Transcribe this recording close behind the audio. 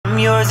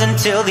yours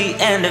until the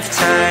end of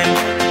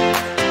time.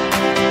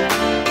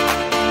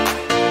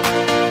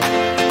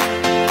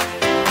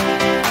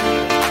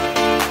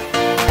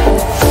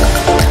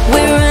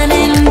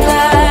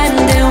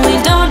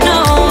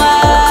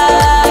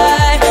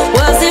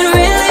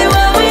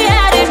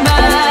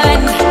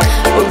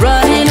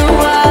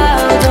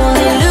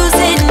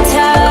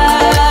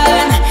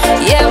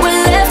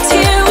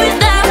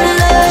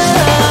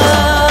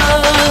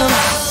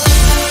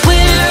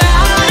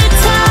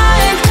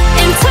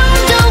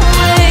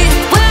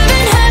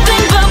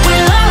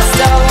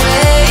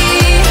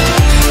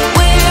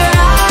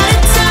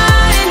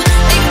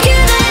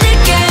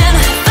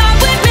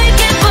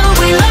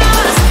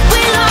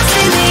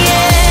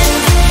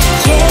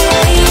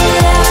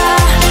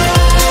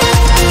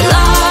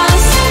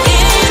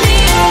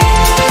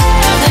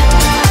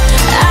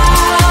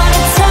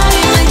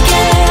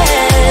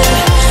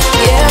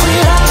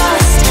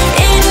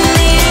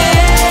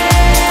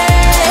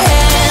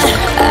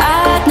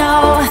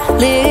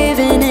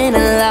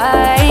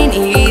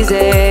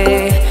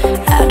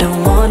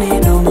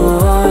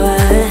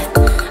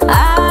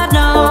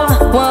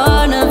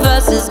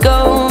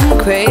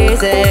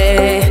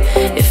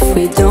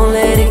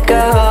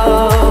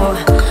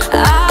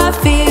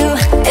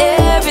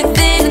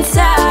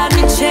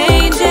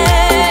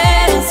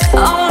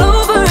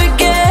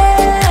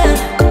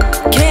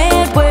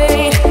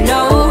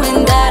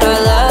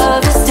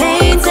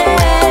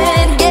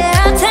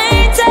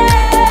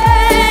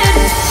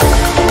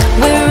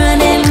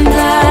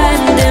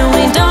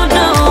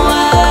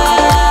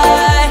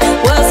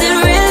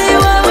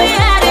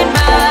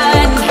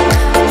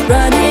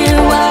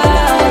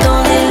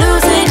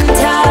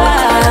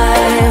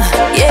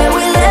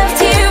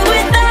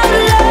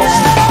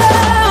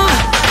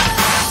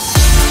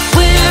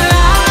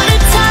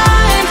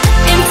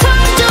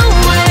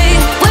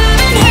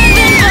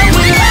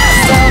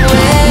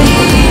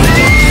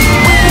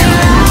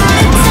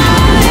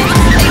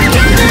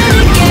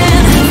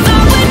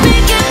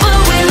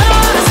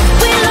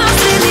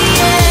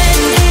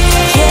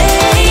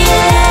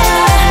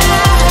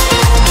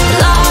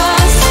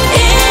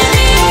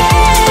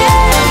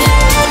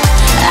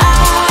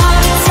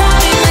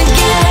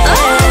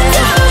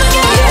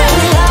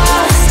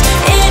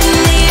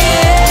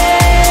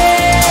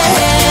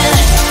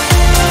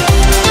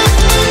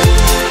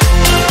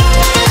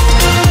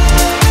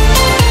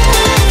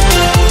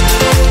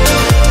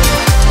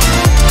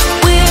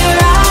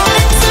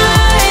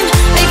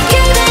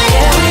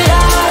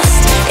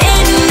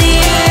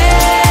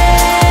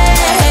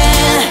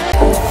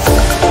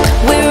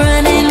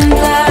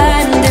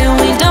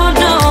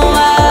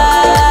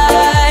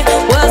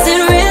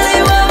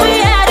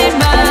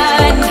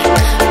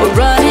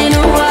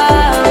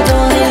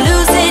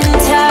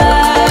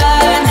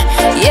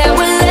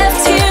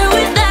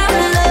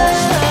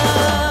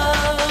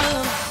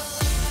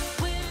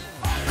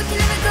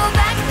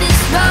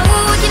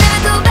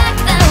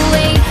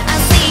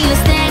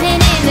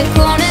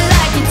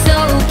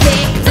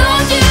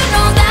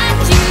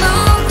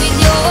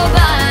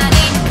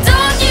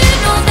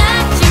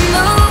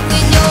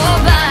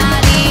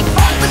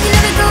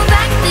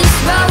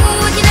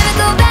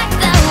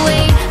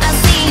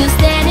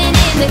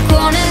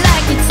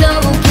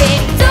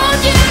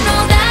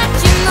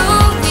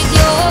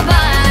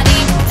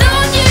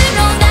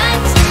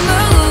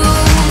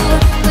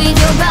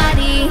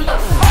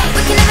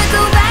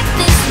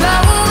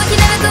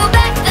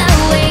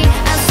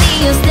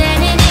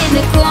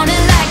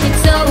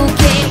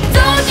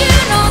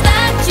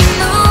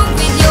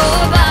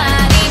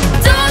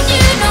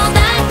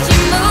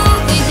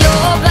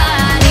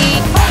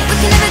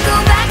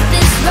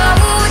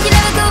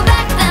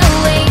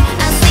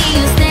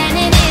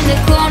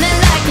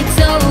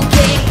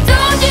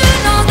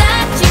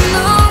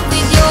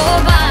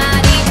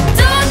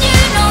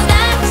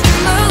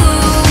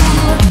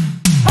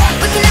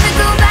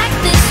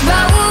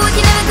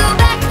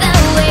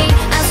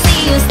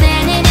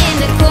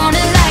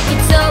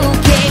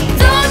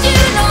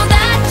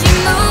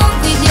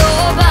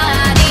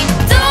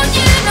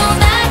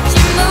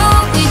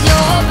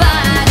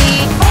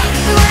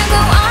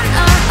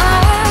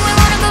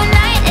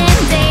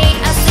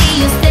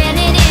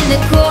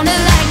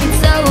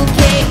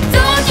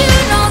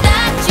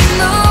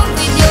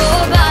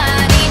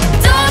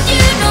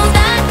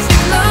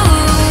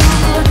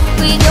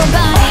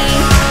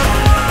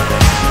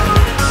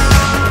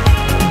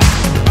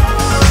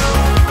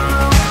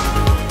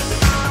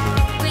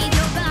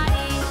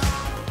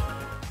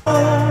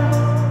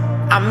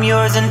 I'm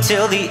yours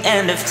until the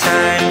end of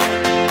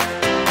time.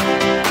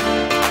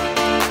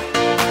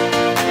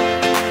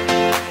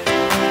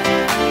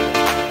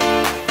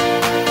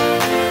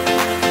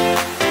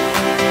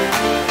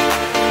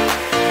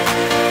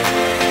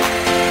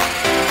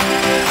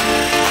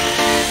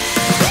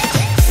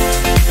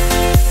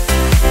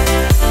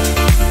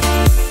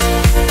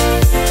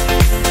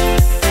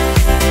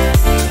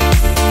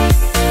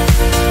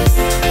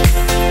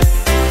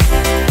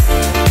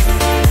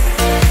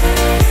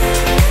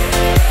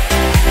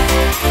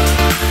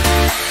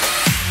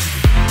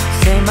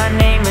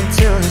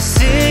 until the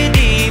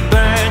city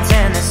burns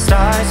and the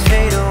stars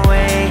fade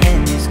away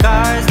and your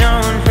scars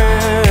don't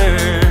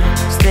hurt.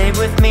 Stay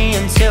with me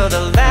until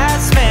the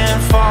last man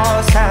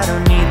falls. I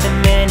don't need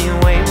them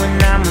anyway.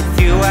 When I'm with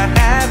you, I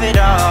have it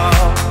all.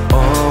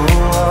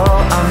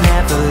 Oh, I'll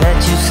never let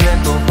you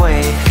slip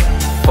away.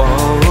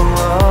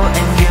 Oh,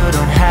 and you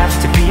don't have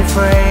to be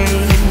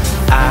afraid.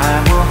 I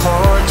will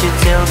hold you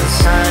till the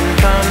sun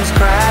comes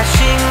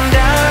crashing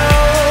down.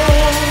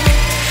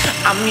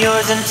 I'm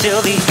yours until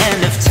the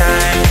end of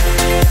time.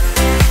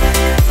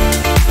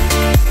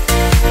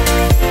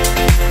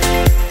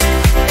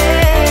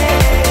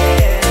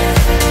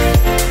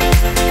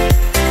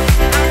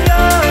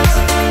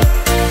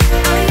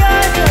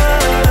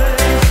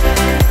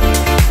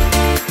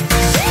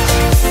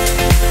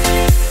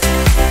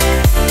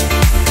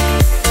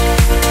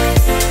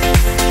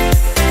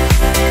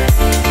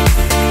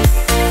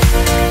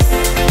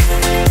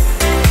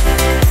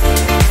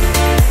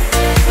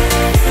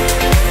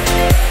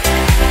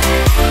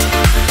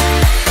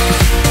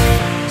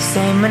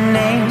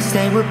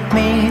 Stay with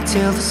me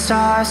till the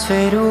stars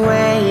fade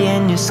away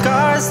and your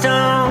scars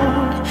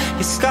don't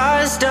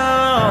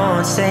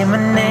say my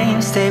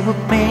name. Stay with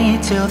me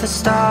till the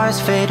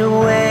stars fade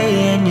away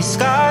and your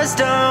scars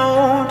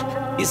don't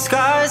hurt. Your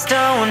scars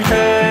don't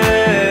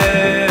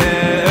hurt.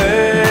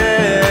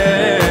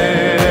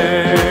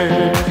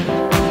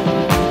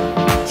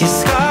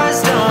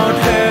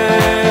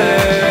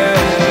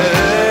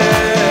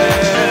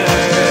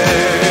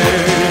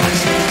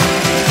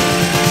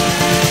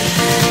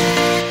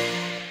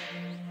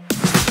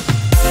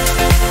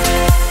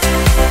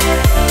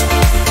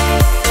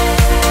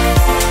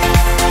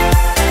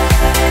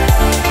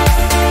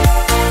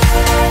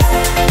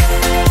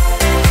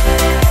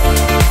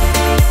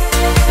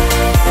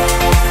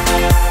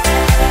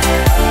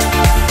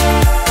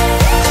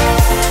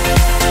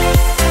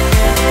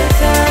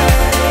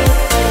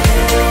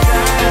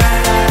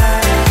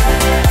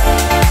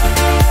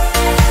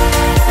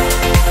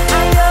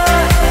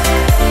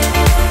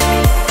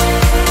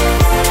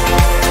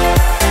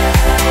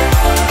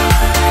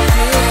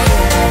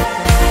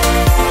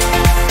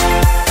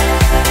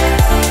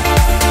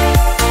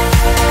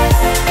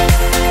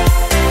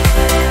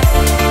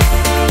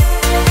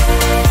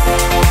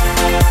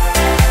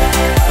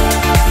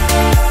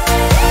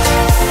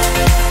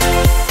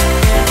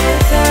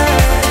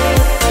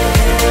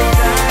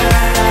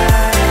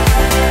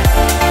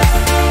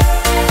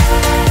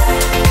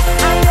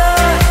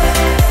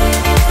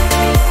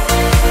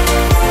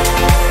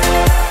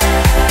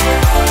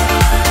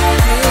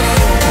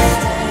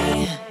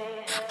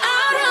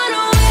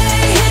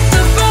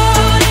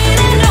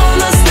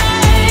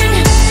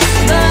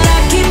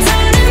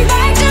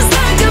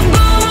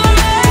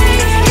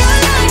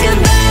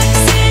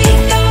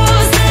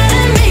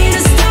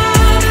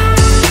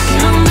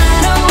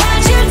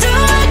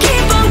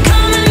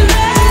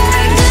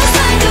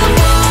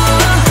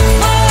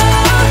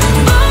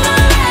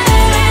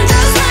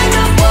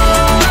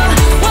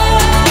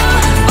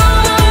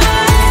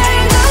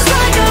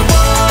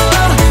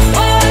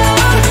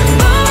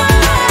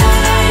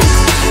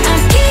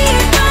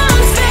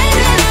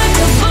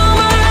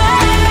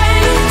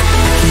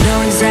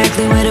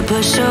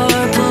 Push or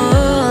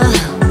pull,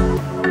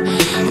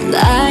 and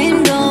I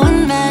am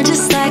going mad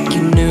just like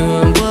you knew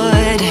I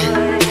would.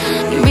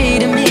 You're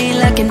reading me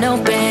like an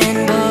open